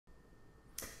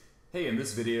Hey, in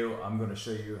this video, I'm going to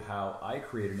show you how I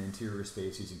create an interior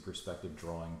space using perspective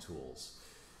drawing tools.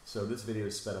 So this video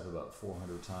is sped up about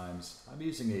 400 times. I'm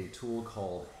using a tool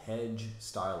called Hedge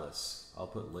Stylus. I'll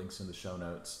put links in the show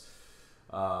notes.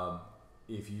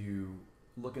 If you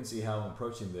look and see how I'm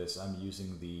approaching this, I'm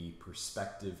using the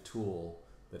perspective tool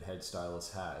that Hedge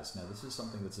Stylus has. Now this is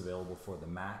something that's available for the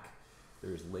Mac.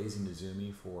 There's Lazy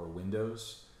Nezumi for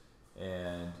Windows,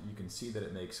 and you can see that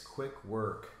it makes quick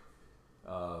work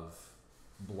of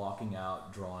blocking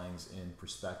out drawings in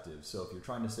perspective. So if you're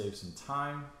trying to save some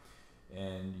time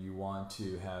and you want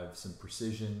to have some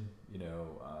precision,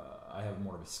 I have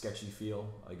more of a sketchy feel,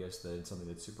 I guess, than something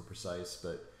that's super precise,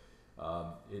 but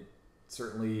it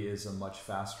certainly is a much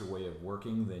faster way of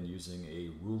working than using a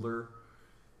ruler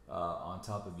on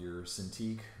top of your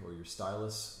Cintiq or your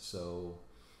stylus. So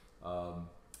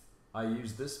I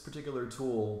use this particular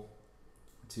tool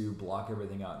to block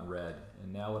everything out in red.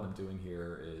 And now what I'm doing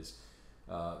here is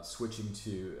switching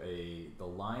to the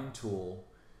line tool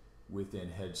within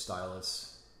Hedge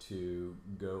Stylus to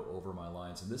go over my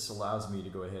lines. And this allows me to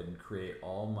go ahead and create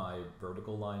all my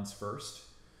vertical lines first.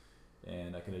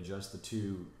 And I can adjust the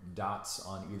two dots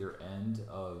on either end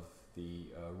of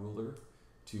the ruler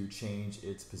to change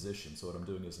its position. So what I'm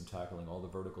doing is I'm tackling all the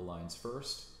vertical lines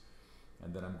first,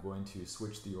 and then I'm going to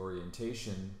switch the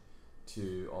orientation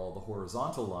to all the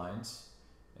horizontal lines,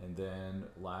 and then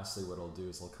lastly what I'll do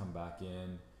is I'll come back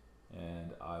in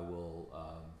and I will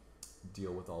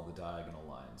deal with all the diagonal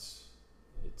lines.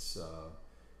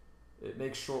 It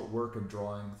makes short work of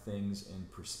drawing things in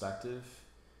perspective.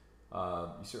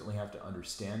 You certainly have to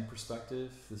understand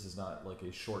perspective. This is not like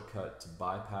a shortcut to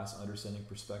bypass understanding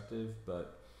perspective,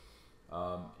 but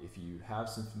if you have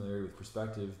some familiarity with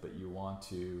perspective but you want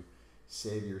to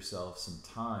save yourself some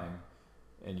time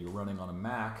and you're running on a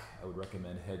Mac, I would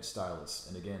recommend Hedge Stylus.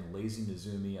 And again, Lazy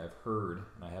Nezumi, I've heard,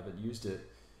 and I haven't used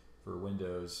it for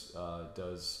Windows,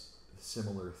 does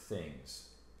similar things.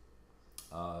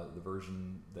 The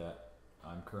version that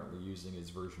I'm currently using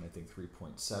is version, I think,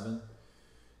 3.7.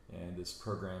 And this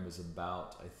program is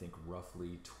about, I think,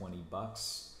 roughly 20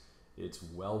 bucks. It's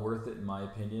well worth it in my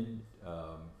opinion.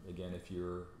 Again, if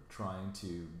you're trying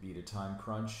to beat a time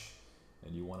crunch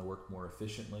and you want to work more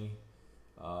efficiently,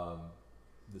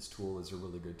 this tool is a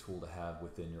really good tool to have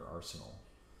within your arsenal.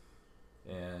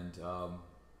 And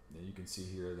you can see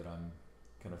here that I'm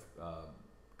kind of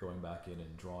going back in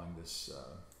and drawing this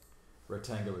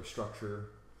rectangular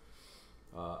structure.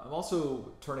 I'm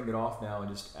also turning it off now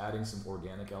and just adding some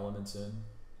organic elements in,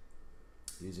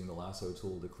 using the lasso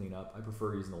tool to clean up. I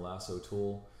prefer using the lasso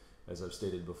tool, as I've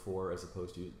stated before, as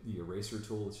opposed to the eraser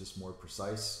tool. It's just more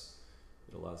precise.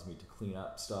 It allows me to clean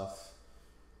up stuff.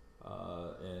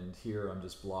 And here I'm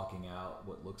just blocking out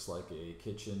what looks like a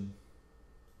kitchen,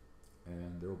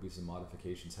 and there will be some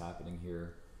modifications happening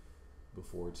here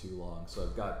before too long. So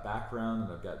I've got background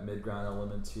and I've got midground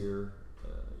elements here.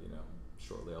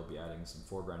 Shortly I'll be adding some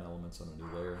foreground elements on a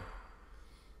new layer.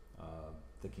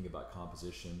 Thinking about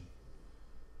composition.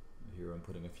 Here I'm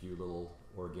putting a few little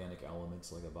organic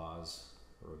elements like a vase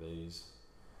or a vase.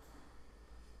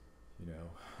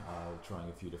 Trying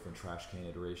a few different trash can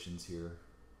iterations here.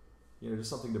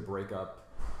 Just something to break up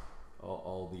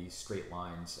all the straight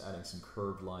lines. Adding some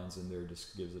curved lines in there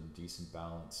just gives it a decent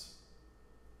balance.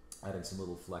 Adding some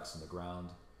little flecks in the ground.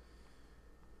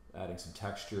 Adding some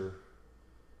texture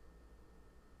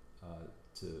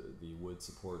to the wood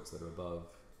supports that are above.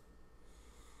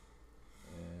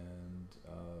 And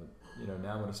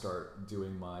now I'm going to start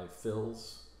doing my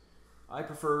fills. I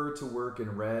prefer to work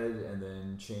in red and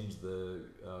then change the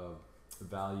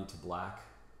value to black,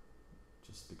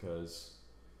 just because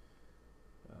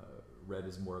red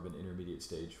is more of an intermediate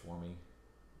stage for me.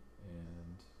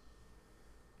 And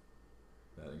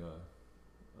adding a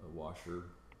washer,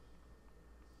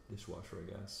 dishwasher,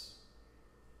 I guess,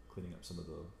 cleaning up some of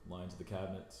the lines of the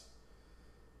cabinets.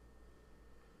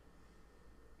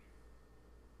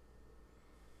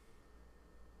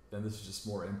 And this is just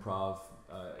more improv.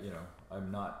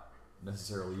 I'm not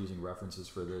necessarily using references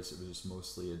for this. It was just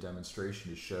mostly a demonstration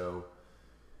to show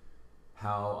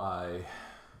how I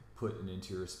put an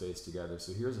interior space together.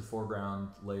 So here's a foreground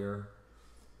layer.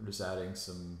 I'm just adding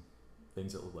some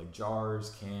things that look like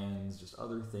jars, cans, just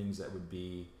other things that would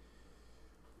be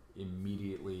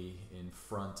immediately in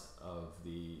front of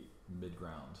the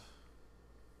midground.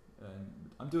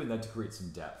 And I'm doing that to create some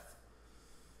depth.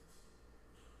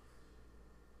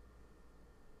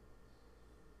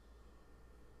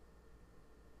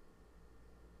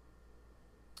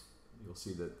 You'll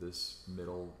see that this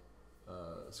middle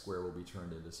square will be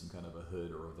turned into some kind of a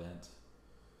hood or a vent.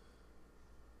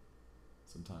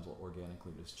 Sometimes I'll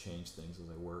organically just change things as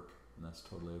I work. and that's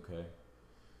totally okay.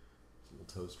 It's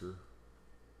a little toaster.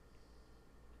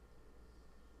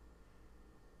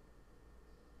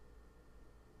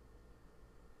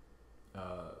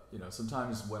 You know,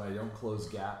 sometimes when I don't close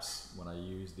gaps, when I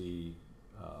use the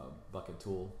bucket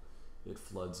tool, it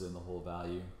floods in the whole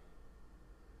value.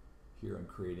 Here I'm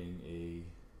creating a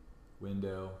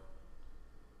window,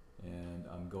 and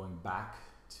I'm going back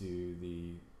to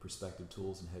the perspective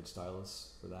tools and hedge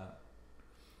stylus for that.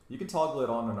 You can toggle it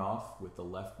on and off with the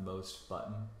leftmost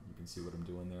button. You can see what I'm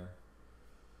doing there.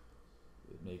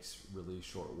 It makes really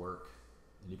short work.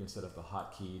 And you can set up a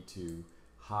hotkey to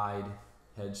hide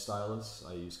hedge stylus.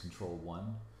 I use Control-1.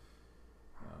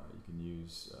 You can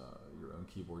use your own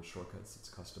keyboard shortcuts. It's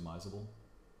customizable.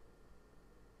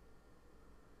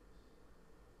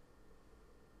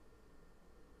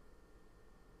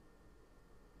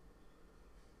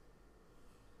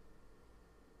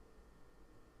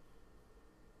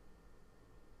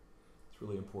 It's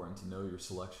really important to know your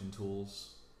selection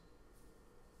tools,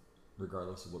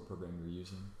 regardless of what program you're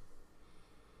using.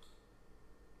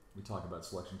 We talk about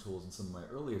selection tools in some of my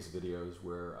earliest videos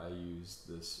where I use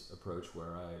this approach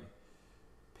where I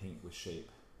paint with shape.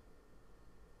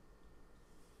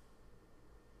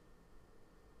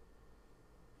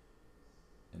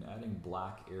 And adding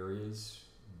black areas,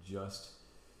 just,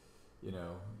 you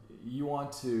know, you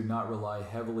want to not rely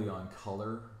heavily on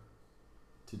color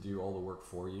to do all the work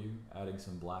for you. Adding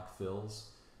some black fills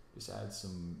just adds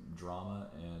some drama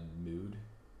and mood.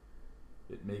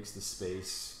 It makes the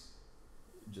space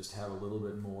just have a little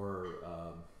bit more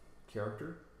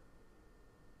character.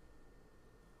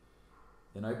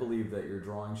 And I believe that your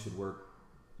drawing should work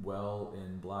well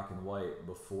in black and white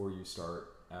before you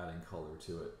start adding color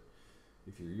to it.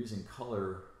 If you're using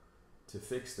color to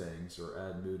fix things or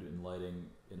add mood and lighting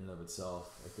in and of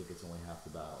itself, I think it's only half the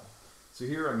battle. So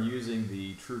here I'm using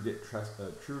the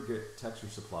TrueGrit Texture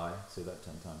Supply, say that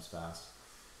 10 times fast,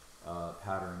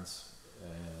 patterns,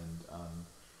 and I'm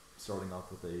starting off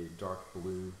with a dark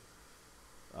blue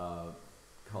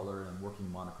color, and I'm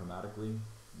working monochromatically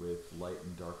with light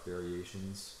and dark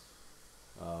variations.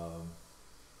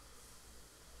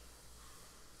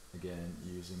 Again,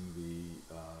 using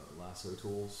the lasso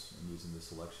tools and using the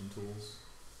selection tools.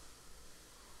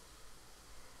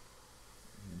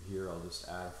 And here I'll just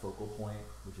add a focal point,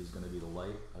 which is going to be the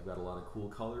light. I've got a lot of cool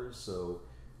colors, so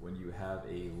when you have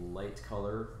a light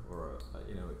color, or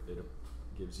you know, it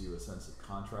gives you a sense of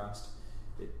contrast.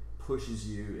 It pushes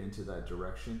you into that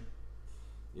direction.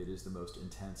 It is the most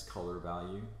intense color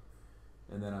value.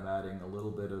 And then I'm adding a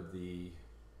little bit of the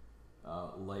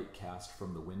light cast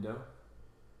from the window,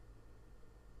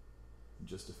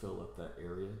 just to fill up that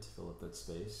area, to fill up that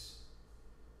space.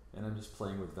 And I'm just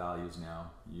playing with values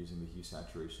now, using the hue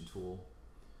saturation tool,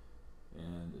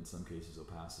 and in some cases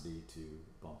opacity to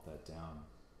bump that down.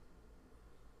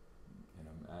 And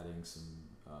I'm adding some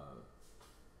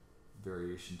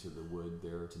variation to the wood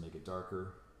there to make it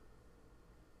darker.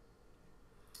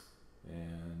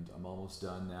 And I'm almost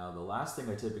done now. The last thing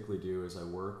I typically do is I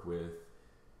work with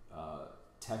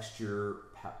texture,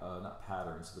 not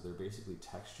patterns, but they're basically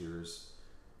textures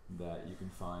that you can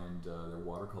find, they're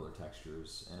watercolor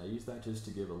textures, and I use that just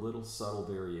to give a little subtle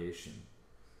variation.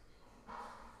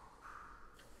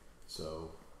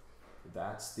 So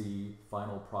that's the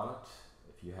final product.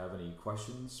 If you have any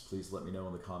questions, please let me know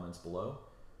in the comments below.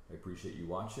 I appreciate you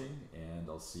watching, and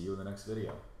I'll see you in the next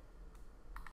video.